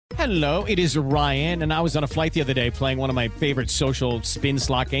Hello, it is Ryan, and I was on a flight the other day playing one of my favorite social spin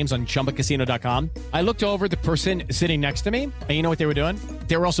slot games on ChumbaCasino.com. I looked over at the person sitting next to me, and you know what they were doing?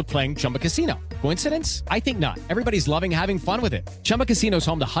 They were also playing Chumba Casino. Coincidence? I think not. Everybody's loving having fun with it. Chumba Casino is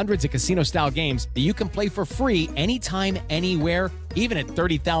home to hundreds of casino-style games that you can play for free anytime, anywhere, even at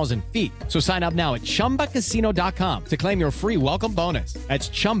 30,000 feet. So sign up now at ChumbaCasino.com to claim your free welcome bonus. That's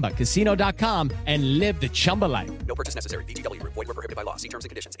ChumbaCasino.com and live the Chumba life. No purchase necessary. VGW. Void where prohibited by law. See terms and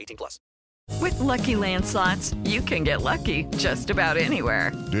conditions. 18+. With Lucky Land Slots, you can get lucky just about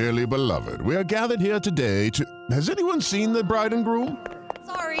anywhere. Dearly beloved, we are gathered here today to... Has anyone seen the bride and groom?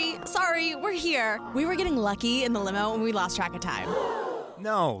 Sorry, we're here. We were getting lucky in the limo and we lost track of time.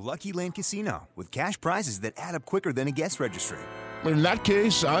 No, Lucky Land Casino, with cash prizes that add up quicker than a guest registry. In that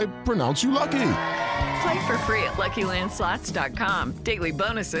case, I pronounce you lucky. Play for free at LuckyLandSlots.com. Daily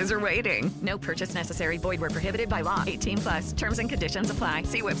bonuses are waiting. No purchase necessary. Void where prohibited by law. 18+. Terms and conditions apply.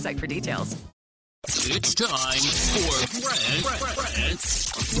 See website for details. It's time for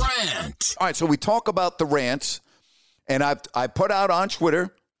Grant's Rant. All right, so we talk about the rants, and I put out on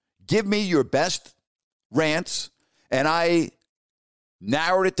Twitter, give me your best rants, and I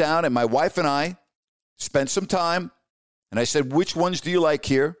narrowed it down, and my wife and I spent some time, and I said, which ones do you like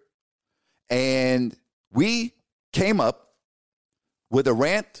here? And we came up with a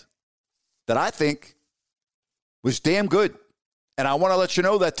rant that I think was damn good. And I want to let you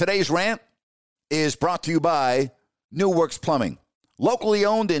know that today's rant is brought to you by New Works Plumbing. Locally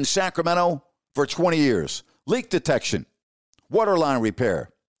owned in Sacramento for 20 years. Leak detection, water line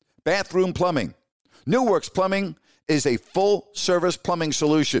repair, bathroom plumbing. New Works Plumbing is a full-service plumbing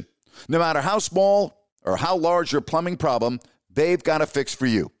solution. No matter how small or how large your plumbing problem, they've got a fix for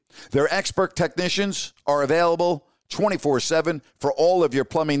you. Their expert technicians are available 24/7 for all of your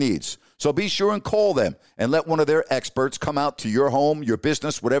plumbing needs. So be sure and call them and let one of their experts come out to your home, your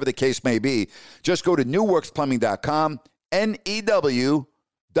business, whatever the case may be. Just go to newworksplumbing.com,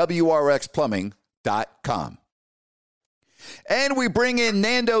 NEWWRXplumbing.com. And we bring in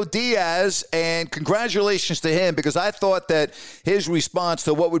Nando Diaz, and congratulations to him, because I thought that his response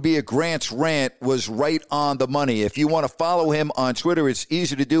to what would be a Grant's rant was right on the money. If you want to follow him on Twitter, it's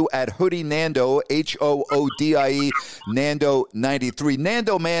easy to do at Hoodie Nando, HOODIE, Nando93.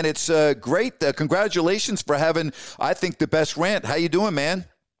 Nando, man, it's great. Congratulations for having, I think, the best rant. How you doing, man?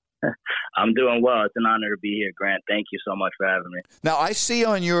 I'm doing well. It's an honor to be here, Grant. Thank you so much for having me. Now, I see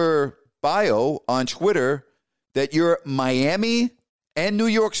on your bio on Twitter that you're Miami and New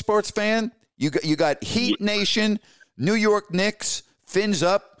York sports fan. You got Heat Nation, New York Knicks, Fins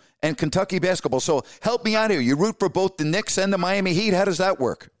Up, and Kentucky basketball. So help me out here. You root for both the Knicks and the Miami Heat. How does that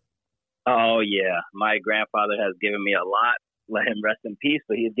work? Oh, yeah. My grandfather has given me a lot. Let him rest in peace,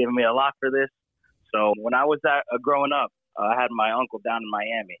 but he's given me a lot for this. So when I was growing up, I had my uncle down in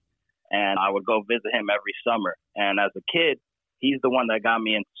Miami, and I would go visit him every summer. And as a kid, he's the one that got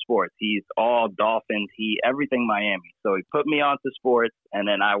me into sports. He's all Dolphins, everything Miami. So he put me onto sports, and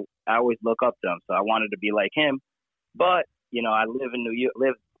then I always look up to him. So I wanted to be like him. But, I live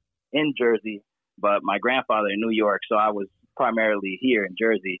in Jersey, but my grandfather in New York, so I was primarily here in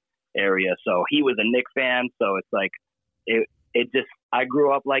Jersey area. So he was a Knicks fan, so it's like I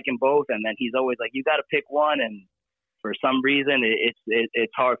grew up liking both, and then he's always like, you got to pick one, and for some reason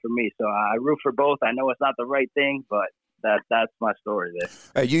it's hard for me. So I root for both. I know it's not the right thing, but that's my story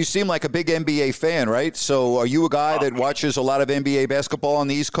there. You seem like a big NBA fan, right? So are you a guy that watches a lot of NBA basketball on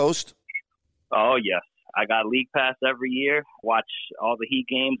the East Coast? Oh, yes. I got League Pass every year, watch all the Heat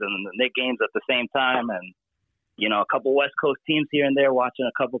games and the Knicks games at the same time, and, a couple West Coast teams here and there, watching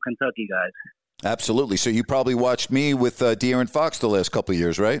a couple Kentucky guys. Absolutely. So you probably watched me with De'Aaron Fox the last couple of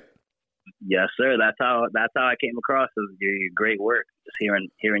years, right? Yes, sir. That's how I came across your great work. Just hearing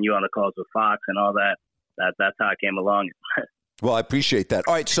you on the calls with Fox and all that. That's how I came along. Well, I appreciate that.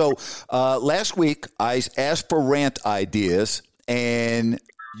 All right, so last week I asked for rant ideas, and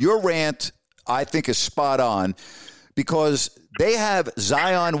your rant, I think, is spot on, because they have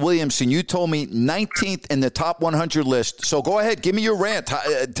Zion Williamson. You told me 19th in the top 100 list. So go ahead, give me your rant.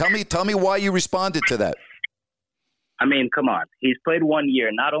 Tell me why you responded to that. I mean, come on. He's played 1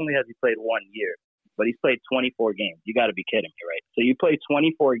 year. Not only has he played 1 year, but he's played 24 games. You got to be kidding me, right? So you play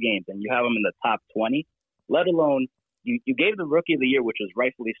 24 games and you have him in the top 20, let alone you gave the Rookie of the Year, which was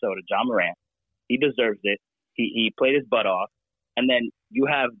rightfully so, to Ja Morant. He deserves it. He played his butt off. And then you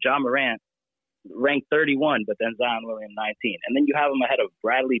have Ja Morant ranked 31, but then Zion Williamson 19. And then you have him ahead of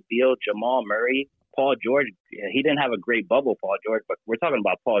Bradley Beal, Jamal Murray, Paul George. He didn't have a great bubble, Paul George, but we're talking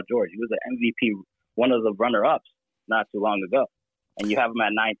about Paul George. He was the MVP, one of the runner-ups not too long ago. And you have him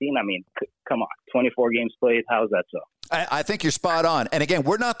at 19. I mean, come on, 24 games played. How is that so? I think you're spot on. And again,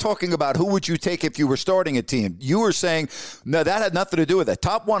 we're not talking about who would you take if you were starting a team. You were saying, no, that had nothing to do with it.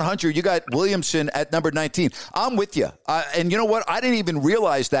 Top 100, you got Williamson at number 19. I'm with you. And you know what? I didn't even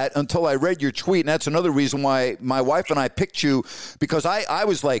realize that until I read your tweet. And that's another reason why my wife and I picked you, because I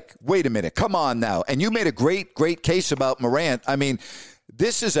was like, wait a minute, come on now. And you made a great case about Morant. I mean,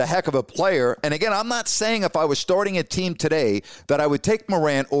 this is a heck of a player. And again, I'm not saying if I was starting a team today that I would take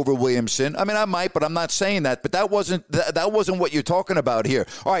Morant over Williamson. I mean, I might, but I'm not saying that. But that wasn't what you're talking about here.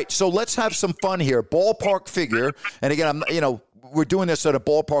 All right, so let's have some fun here. Ballpark figure. And again, we're doing this at a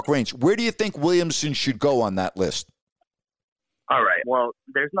ballpark range. Where do you think Williamson should go on that list? All right. Well,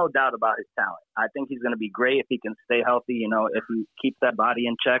 there's no doubt about his talent. I think he's going to be great if he can stay healthy. If he keeps that body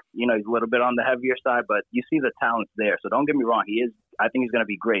in check. He's a little bit on the heavier side, but you see the talent's there. So don't get me wrong. I think he's going to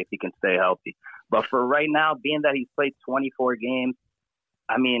be great if he can stay healthy. But for right now, being that he's played 24 games,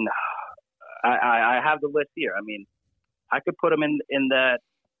 I mean, I have the list here. I mean, I could put him in that.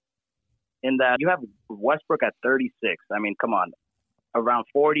 You have Westbrook at 36. I mean, come on. Around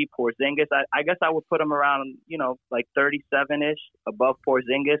 40, Porzingis. I guess I would put him around, like 37-ish, above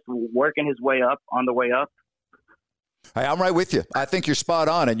Porzingis, working his way up, on the way up. Hey, I'm right with you. I think you're spot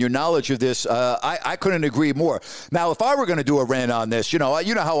on, and your knowledge of this, I couldn't agree more. Now, if I were going to do a rant on this, you know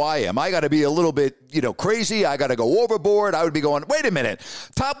how I am. I got to be a little bit, crazy. I got to go overboard. I would be going, wait a minute.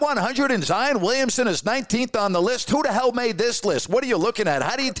 Top 100 and Zion Williamson is 19th on the list. Who the hell made this list? What are you looking at?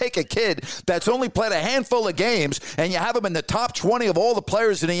 How do you take a kid that's only played a handful of games and you have him in the top 20 of all the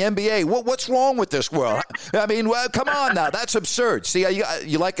players in the NBA? What's wrong with this world? I mean, well, come on now. That's absurd. See, I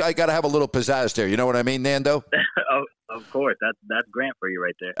got to have a little pizzazz there. You know what I mean, Nando? Of course. That's Grant for you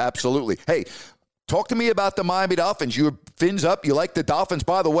right there. Absolutely. Hey, talk to me about the Miami Dolphins. You're fins up. You like the Dolphins.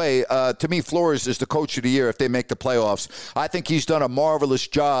 By the way, to me, Flores is the coach of the year if they make the playoffs. I think he's done a marvelous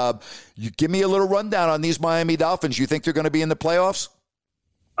job. You give me a little rundown on these Miami Dolphins. You think they're going to be in the playoffs?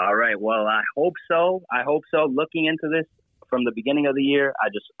 All right. Well, I hope so. Looking into this from the beginning of the year,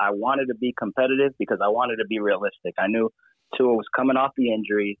 I wanted to be competitive because I wanted to be realistic. I knew Tua was coming off the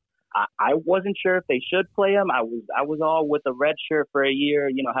injury. I wasn't sure if they should play him. I was all with a red shirt for a year,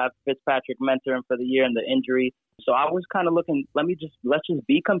 have Fitzpatrick mentor him for the year and the injury. So I was kind of looking, let's just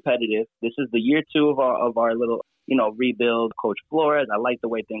be competitive. This is the year 2 of our little, rebuild. Coach Flores, I like the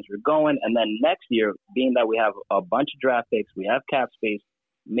way things were going. And then next year, being that we have a bunch of draft picks, we have cap space,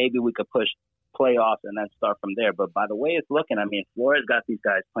 maybe we could push playoffs and then start from there. But by the way it's looking, I mean, Flores got these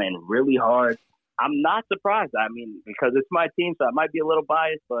guys playing really hard. I'm not surprised. I mean, because it's my team, so I might be a little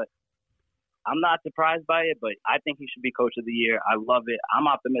biased, but I'm not surprised by it, but I think he should be coach of the year. I love it. I'm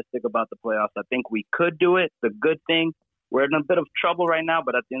optimistic about the playoffs. I think we could do it. The good thing, we're in a bit of trouble right now,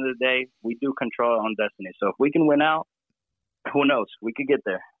 but at the end of the day, we do control our own destiny. So if we can win out, who knows? We could get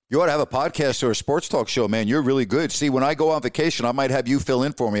there. You ought to have a podcast or a sports talk show, man. You're really good. See, when I go on vacation, I might have you fill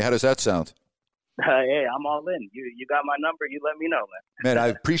in for me. How does that sound? Hey, I'm all in. You got my number. You let me know, man. Man, I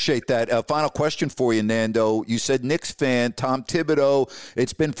appreciate that. Final question for you, Nando. You said Knicks fan, Tom Thibodeau.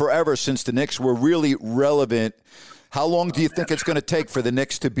 It's been forever since the Knicks were really relevant. How long do you think it's going to take for the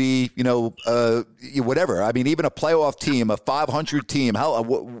Knicks to be, whatever? I mean, even a playoff team, a 500 team. How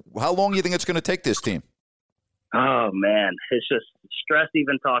long do you think it's going to take this team? Oh, man. It's just stress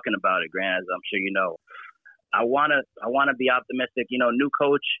even talking about it, Grant, as I'm sure you know. I want to be optimistic. New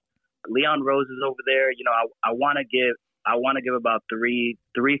coach. Leon Rose is over there. I want to give about 3-4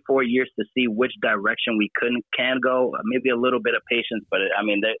 years to see which direction we can go. Maybe a little bit of patience, but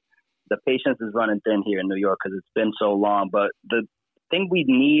the patience is running thin here in New York because it's been so long. But the thing we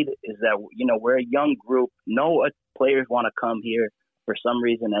need is that we're a young group. No players want to come here for some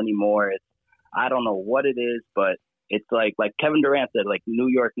reason anymore. I don't know what it is, but it's like Kevin Durant said, like New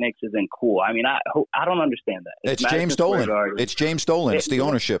York Knicks isn't cool. I mean, I don't understand that. It's James Dolan. It's James Dolan. It's the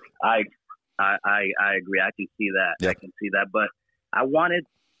ownership. I agree. I can see that. Yep. I can see that. But I wanted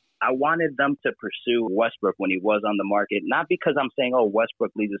them to pursue Westbrook when he was on the market, not because I'm saying,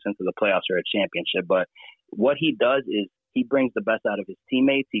 Westbrook leads us into the playoffs or a championship, but what he does is he brings the best out of his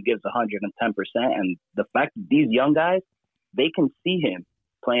teammates. He gives 110%. And the fact that these young guys, they can see him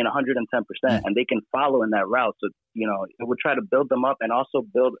playing 110% and they can follow in that route. So, it would try to build them up and also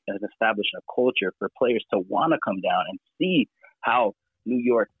build and establish a culture for players to want to come down and see how New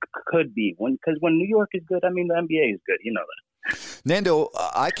York could be. Because when New York is good, the NBA is good. You know that. Nando,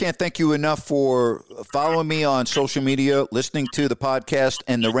 I can't thank you enough for following me on social media, listening to the podcast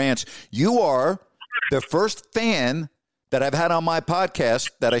and the rants. You are the first fan that I've had on my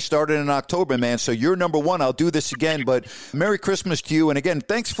podcast that I started in October, man. So you're number one. I'll do this again, but Merry Christmas to you. And again,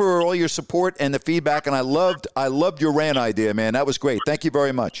 thanks for all your support and the feedback. And I loved your rant idea, man. That was great. Thank you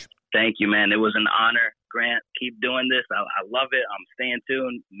very much. Thank you, man. It was an honor. Grant, keep doing this. I love it. I'm staying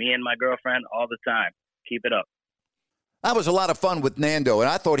tuned. Me and my girlfriend all the time. Keep it up. That was a lot of fun with Nando, and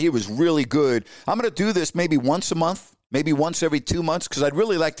I thought he was really good. I'm going to do this maybe once a month, maybe once every 2 months, because I'd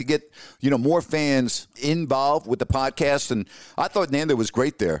really like to get, more fans involved with the podcast. And I thought Nando was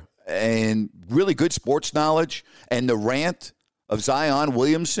great there, and really good sports knowledge. And the rant of Zion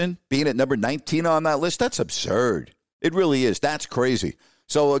Williamson being at number 19 on that list, that's absurd. It really is. That's crazy.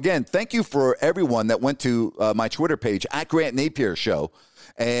 So, again, thank you for everyone that went to my Twitter page, at Grant Napier Show,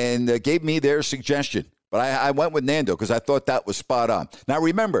 and gave me their suggestion. But I went with Nando because I thought that was spot on. Now,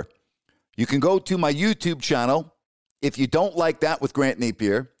 remember, you can go to my YouTube channel if you don't like that with Grant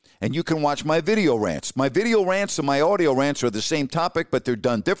Napier, and you can watch my video rants. My video rants and my audio rants are the same topic, but they're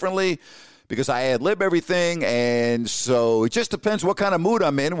done differently because I ad-lib everything, and so it just depends what kind of mood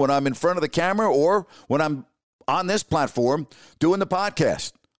I'm in when I'm in front of the camera or when I'm on this platform doing the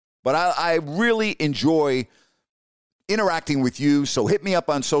podcast. But I really enjoy interacting with you, so hit me up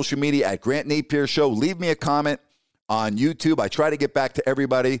on social media at Grant Napier Show. Leave me a comment on YouTube. I try to get back to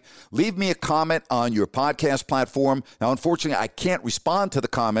everybody. Leave me a comment on your podcast platform. Now, unfortunately, I can't respond to the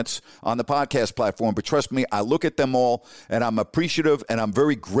comments on the podcast platform, but trust me, I look at them all, and I'm appreciative, and I'm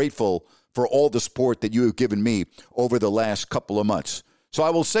very grateful for all the support that you have given me over the last couple of months. So I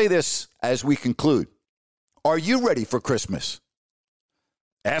will say this as we conclude. Are you ready for Christmas?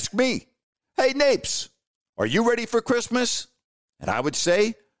 Ask me. Hey, Napes, are you ready for Christmas? And I would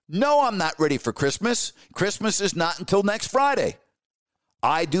say, no, I'm not ready for Christmas. Christmas is not until next Friday.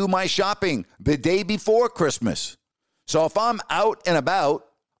 I do my shopping the day before Christmas. So if I'm out and about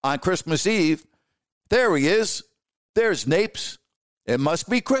on Christmas Eve, there he is. There's Napes. It must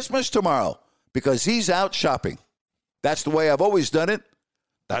be Christmas tomorrow because he's out shopping. That's the way I've always done it.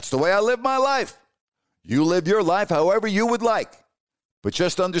 That's the way I live my life. You live your life however you would like. But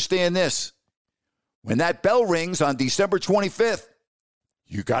just understand this. When that bell rings on December 25th,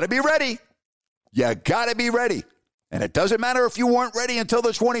 you got to be ready. You got to be ready. And it doesn't matter if you weren't ready until the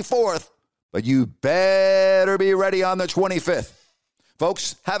 24th, but you better be ready on the 25th.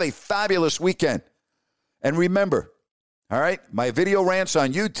 Folks, have a fabulous weekend. And remember, all right, my video rants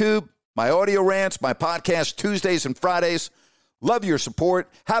on YouTube, my audio rants, my podcast Tuesdays and Fridays. Love your support.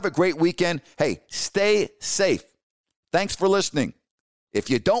 Have a great weekend. Hey, stay safe. Thanks for listening. If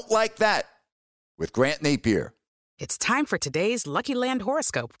you don't like that, with Grant Napier. It's time for today's Lucky Land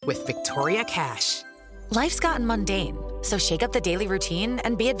horoscope with Victoria Cash. Life's gotten mundane, so shake up the daily routine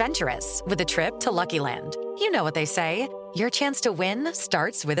and be adventurous with a trip to Lucky Land. You know what they say, your chance to win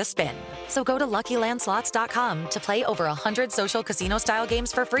starts with a spin. So go to LuckyLandSlots.com to play over 100 social casino-style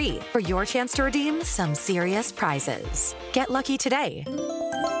games for free for your chance to redeem some serious prizes. Get lucky today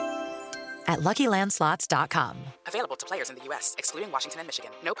at LuckyLandSlots.com. Available to players in the U.S., excluding Washington and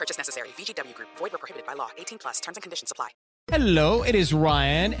Michigan. No purchase necessary. VGW Group. Void where prohibited by law. 18+. Terms and conditions apply. Hello, it is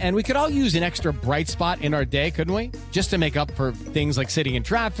Ryan, and we could all use an extra bright spot in our day, couldn't we? Just to make up for things like sitting in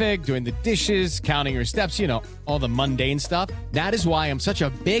traffic, doing the dishes, counting your steps, all the mundane stuff. That is why I'm such a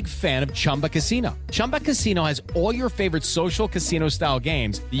big fan of Chumba Casino. Chumba Casino has all your favorite social casino-style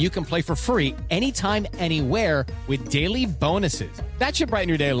games that you can play for free anytime, anywhere with daily bonuses. That should brighten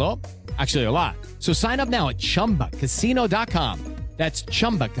your day a little. Actually, a lot. So sign up now at ChumbaCasino.com. That's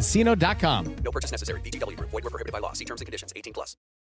ChumbaCasino.com. No purchase necessary. VGW Group. Void where prohibited by law. See terms and conditions. 18+.